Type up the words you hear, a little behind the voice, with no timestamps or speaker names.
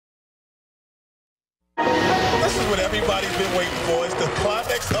what everybody's been waiting for. It's the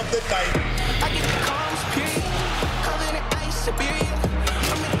climax of the night. I get the calls, period. Covered in ice, Siberia.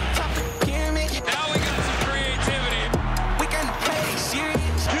 I'm at the top of the pyramid. Now we got some creativity. We gonna play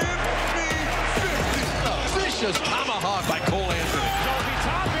serious. Give me 50. Vicious tomahawk by Cole Anthony. Kobe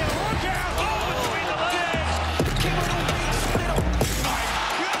Toppin, look out! Oh, between the legs! King of the week, split up.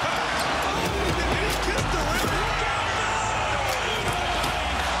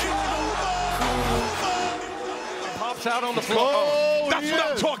 Pops out on the floor. Oh, that's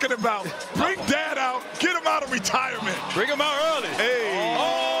what I'm talking about. Bring Dad out. Get him out of retirement. Bring him out early. Hey.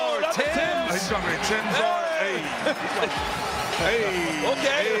 Oh, that's a Tim's. He's coming in Tim's on. Hey. Hey.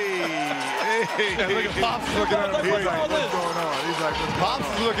 Okay. Hey. Yeah, look at Pops looking at him. He's like, what's going on? He's like, what's going Pops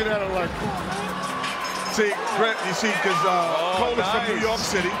on? is looking at him like, See, Brett, you see, because Cole is from New York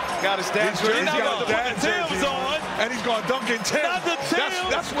City. Got his dad's He's jersey. got his dad's Tim's jersey on. and he's going Dunkin' Tim. Not the Timbs.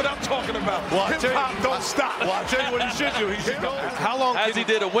 That's what I'm talking about. Well, I tell you- Hip-hop don't stop. well, I'll tell you what he should do. He should go. How long As he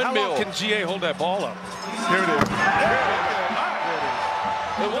did a windmill. How long can GA hold that ball up? Here it is.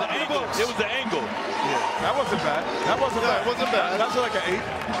 It was the angle. It was the angle. That wasn't bad. That wasn't bad. It wasn't bad. That's like an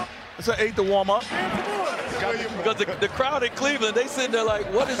 8. It's an 8 to warm up. Because the crowd in Cleveland, they sitting there like,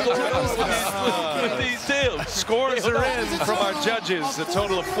 what is going on with these Timbs? Scores are in from our judges. A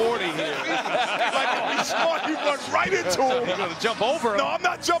total of 40 here. Like if he's smart, he runs right into him. You're going to jump over him. No, I'm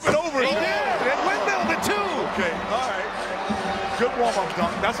not jumping over him. He did. And windmill the 2. Okay, all right. Good warm up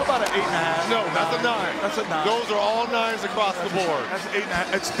dunk. That's about an 8.5. No, that's a 9. That's a 9. Those are all 9s across the board. That's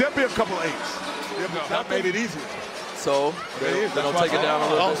 8.5. There'll be a couple 8s. That made it easier. So they don't take it down a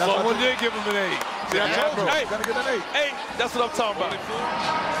little Oh, bit. someone did give him an 8. See, I told you. Hey. Gotta get an 8. Hey, that's what I'm talking about.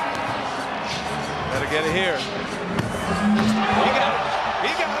 Better get it here. He got it.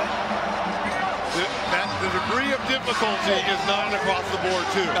 He got it. The degree of difficulty is 9 across the board,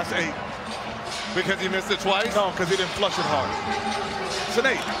 too. That's 8. Because he missed it twice? No, because he didn't flush it hard. It's an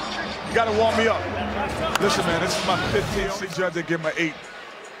 8. You gotta warm me up. Listen, man, this is my 15th judge that give him an 8.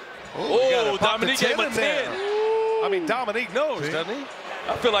 Oh, Dominique gave him a 10. I mean, Dominique knows, doesn't he?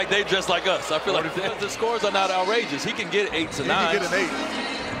 I feel like they just like us. I feel like the scores are not outrageous. He can get 8s and He can 9s. get an 8.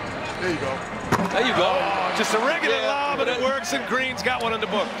 There you go. There you go. Just a regular Yeah. lob, and it works, and Green's got one in the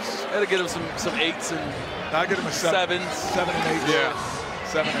books. That'll get him some 8s and I'll get him a 7. 7s. 7 and 8. Yeah.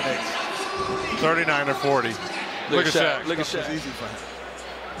 7 and 8. 39 or 40. Look at Shaq. Look at It was Shaq. easy for him.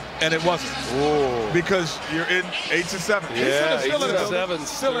 And it wasn't. Because you're in 8s and 7s. Yeah, He's still in the 8s and building. 7s,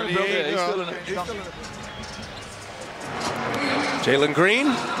 Still in the building. 38. He's still in it. He's still in it. Jalen Green.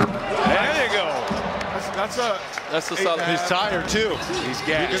 There you go. That's a 8.5. solid. He's tired, too. He's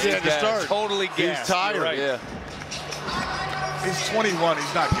gassed. Because he had to gassed. start. Totally gassed. He's tired. You're right. Yeah. He's 21.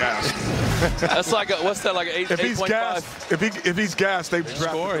 He's not gassed. That's like what's that, like an 8, If he's 8.5? gassed, if he's gassed, they draft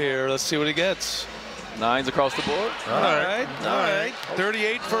Score him. here. Let's see what he gets. 9s across the board. All right.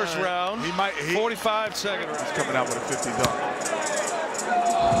 38 first round. He might. 45 second round. He's coming out with a 50 dunk.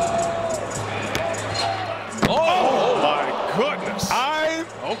 Oh, my goodness. I'm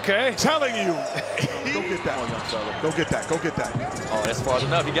Okay. telling you. Go get that one, young fella. Go get that. Go get that. Oh, that's far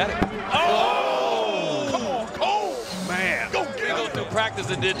enough. He got it. Oh! Come on, Cole. Man. Go He get go it. through practice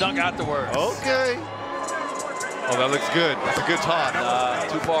and did dunk afterwards. Okay. Oh, that looks good. That's a good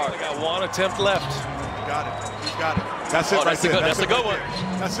toss. Too far. They got one attempt left. Got it. He's got it. That's it Oh, right that's a there. good- that's a it good right one.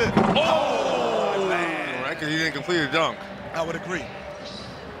 there. That's it. Oh, man. Right, because he didn't complete a dunk. I would agree.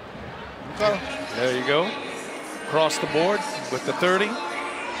 There you go. Across the board with the 30.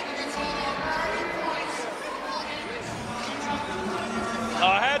 Oh,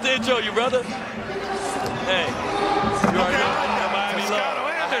 I had to intro you, brother. Hey. You already know Miami love. Toscano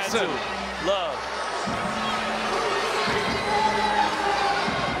I had Anderson. to. Love.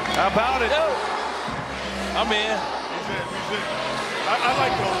 How about it? Yo. I'm in. He's in. He's in. I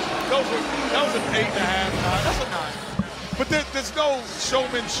like those. That was an 8.5, 9. That's a 9. But there's no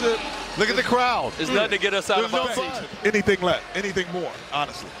showmanship. Look at the crowd. It's nothing to get us out of There's our no seats. fun. Anything more,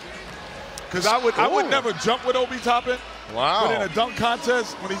 honestly. Because I would never jump with Obi Toppin. Wow. But in a dunk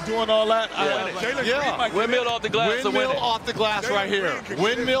contest, when he's doing all that, Jalen Yeah. Green might Windmill off the glass to win Windmill it. off the glass right here. Green can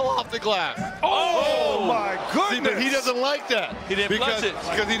Windmill off the glass. Oh, my See, but he doesn't like that. He didn't because, flush it.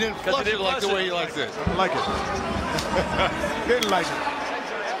 Because he didn't flush it like the way he likes it. I like it. Didn't like it.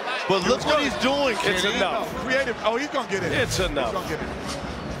 But look what he's doing, It's Kenny. enough. Creative. Oh, he's gonna get it. It's enough. He's gonna get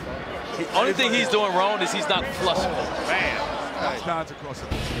it. Only thing he's doing wrong is he's not flushing. That's nods across the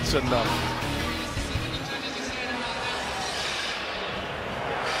board. It's enough.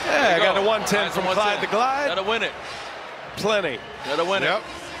 Yeah, I got a 110 from Clyde the Glide. Gotta win it. Plenty. Gotta win Yep.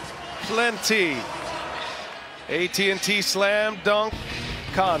 it. Plenty. AT&T slam dunk.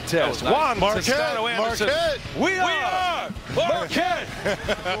 contest. Juan Toscano Anderson. Marquette. We are Marquette.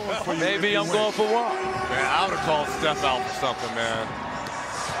 Maybe I'm going for Juan. Man, I would have called Steph out for something, man.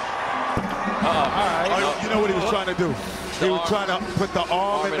 Oh, you know what he was trying to do? He was trying to put the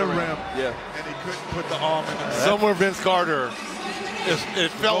arm in the rim. Yeah. And he couldn't put the arm in the rim. Somewhere Vince Carter, it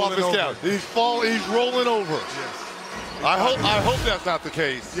fell off his Rolling couch. He's rolling over. Yes. I hope that's not the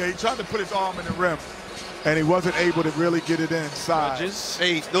case. Yeah, he tried to put his arm in the rim, and he wasn't able to really get it inside. Judges.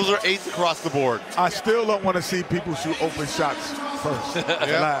 8. Those are 8s across the board. I still don't want to see people shoot open shots first,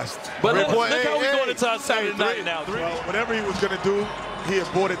 last. But look Hey, how we're hey, going into our Saturday night now. Well, whatever he was going to do, he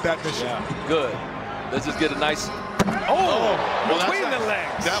aborted that mission. Good. Let's just get a nice. Oh, Well, between the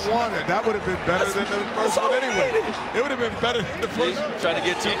legs. That would have been better than the first one anyway. It would have been better than the He's first one. trying to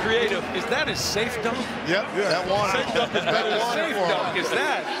get too creative. Is that his safe dunk? Yep, that one. Safe dunk is better than Safe safe dunk is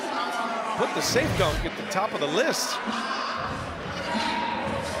that. Put the safe dunk at the top of the list.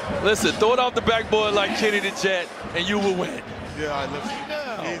 Listen, throw it off the backboard like Kenny the Jet, and you will win. Yeah, I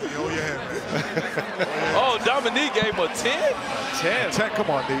listen. Easy, hold your hand, man. Oh, Dominique gave him a 10? 10. 10, come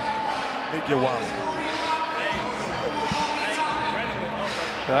on, Nick. Nick, you're wild.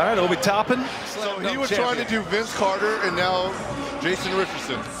 All right, Obi Toppin. So he was trying to do Vince Carter and now Jason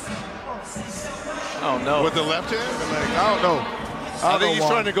Richardson. Oh, no. With the left hand? I don't know. I think he's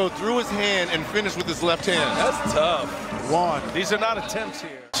trying to go through his hand and finish with his left hand. That's tough. One. These are not attempts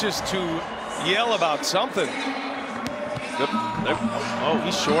here. It's just to yell about something. Oh,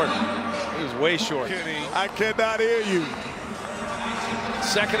 he's short. He was way short. I cannot hear you.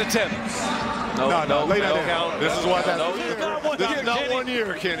 Second attempt. No, lay that count. This is why No, this it's not one is year, not Kenny. 1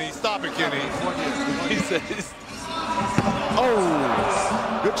 year, Kenny. Stop it, Kenny. He says,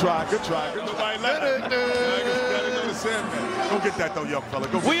 Oh, good try, good try. Nobody let it. Go get that though, young fella.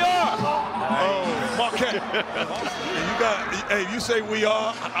 Go. we are. Oh, Marquette. Hey, you say we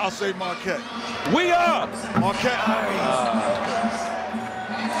are, I'll say Marquette. We are. Marquette.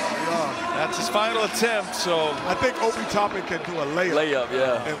 That's his final attempt, so. I think Obi Toppin can do a layup. Layup,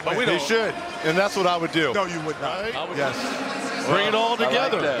 yeah. And But we win. He should, and that's what I would do. No, you would not. Right? Yes. Bring it all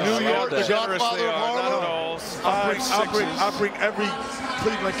together. that. New I like York, the that. Godfather of Harlem. I'll bring every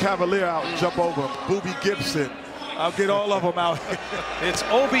Cleveland Cavalier out and jump over him. Boobie Gibson. I'll get all of them out. It's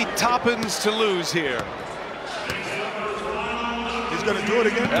Obi Toppins to lose here. He's going to do it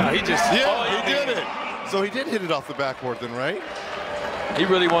again? Yeah, he just. Yeah, he did it. So he did hit it off the backboard then, right? He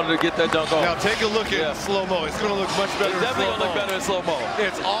really wanted to get that dunk off. Now take a look at slow-mo. It's going to look much better It's in definitely going to look slow-mo. better in slow-mo.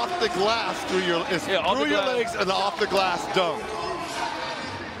 It's off the glass through your, off through the your glass. legs and off the glass dunk.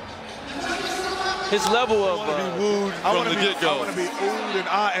 His level of Be wooed I from want the to be get-go. oohed and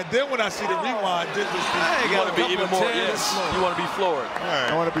ah, and then when I see the rewind, then just you want to be even more. tens. Yes, you want to be floored.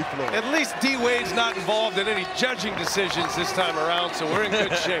 I want to be floored. At least D Wade's not involved in any judging decisions this time around, so we're in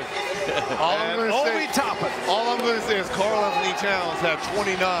good shape. All I'm And going to Obi say, Toppin. all I'm going to say is Karl Anthony Towns had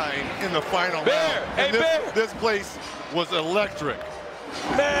 29 in the final Bear, round. hey, And this, Bear. this place was electric.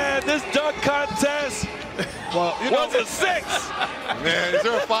 Man, this dunk contest Well, you was a 6. Man, is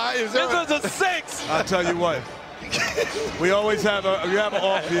there a 5? Is there This a, was a 6. I'll tell you what. We always have an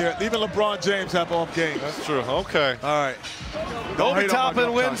off year. Even LeBron James have off games. That's true. Okay. All right. Don't Obi hate on my Toppin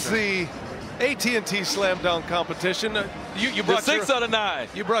dunk wins contest. the AT&T Slam Dunk competition. You The brought 6 your, out of 9.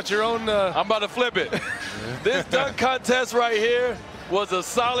 you brought your own. I'm about to flip it. This dunk contest right here was a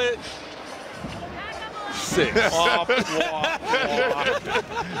solid 6. Don't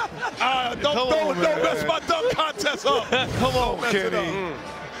on, mess man. my dunk contest up. Come on, mess it Kenny.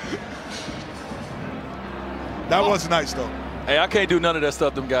 That was nice, though. Hey, I can't do none of that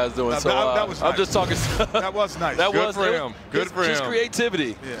stuff them guys doing. That- So that was I'm nice. just talking. That was nice. That Good was for it him. Good just- for just him.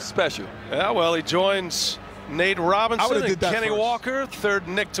 creativity. Yeah. Special. Yeah, well, he joins Nate I Robinson would've and did that Kenny first. Walker, third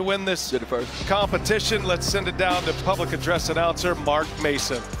Nick to win this Did it first. competition. Let's send it down to public address announcer Mark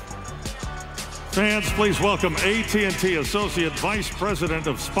Mason. Fans, please welcome AT&T Associate Vice President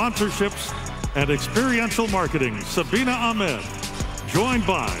of Sponsorships and Experiential Marketing, Sabina Ahmed, joined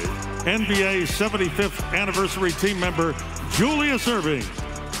by NBA 75th Anniversary Team member Julius Erving.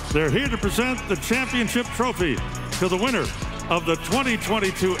 They're here to present the championship trophy to the winner of the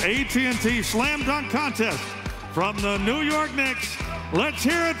 2022 AT&T Slam Dunk Contest from the New York Knicks. Let's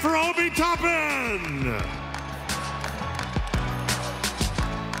hear it for Obi Toppin!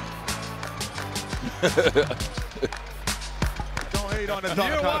 Don't hate on the dunk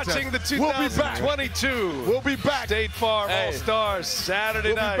You're contest. watching the We'll be back. 2022 We'll be back. State Farm Hey. All-Stars Saturday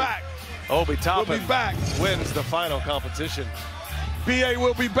We'll be night. back. Obi Toppin We'll be back. wins the final competition. BA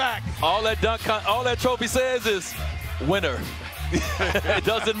will be back. All that trophy says is winner. It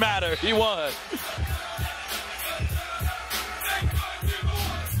doesn't matter. He won.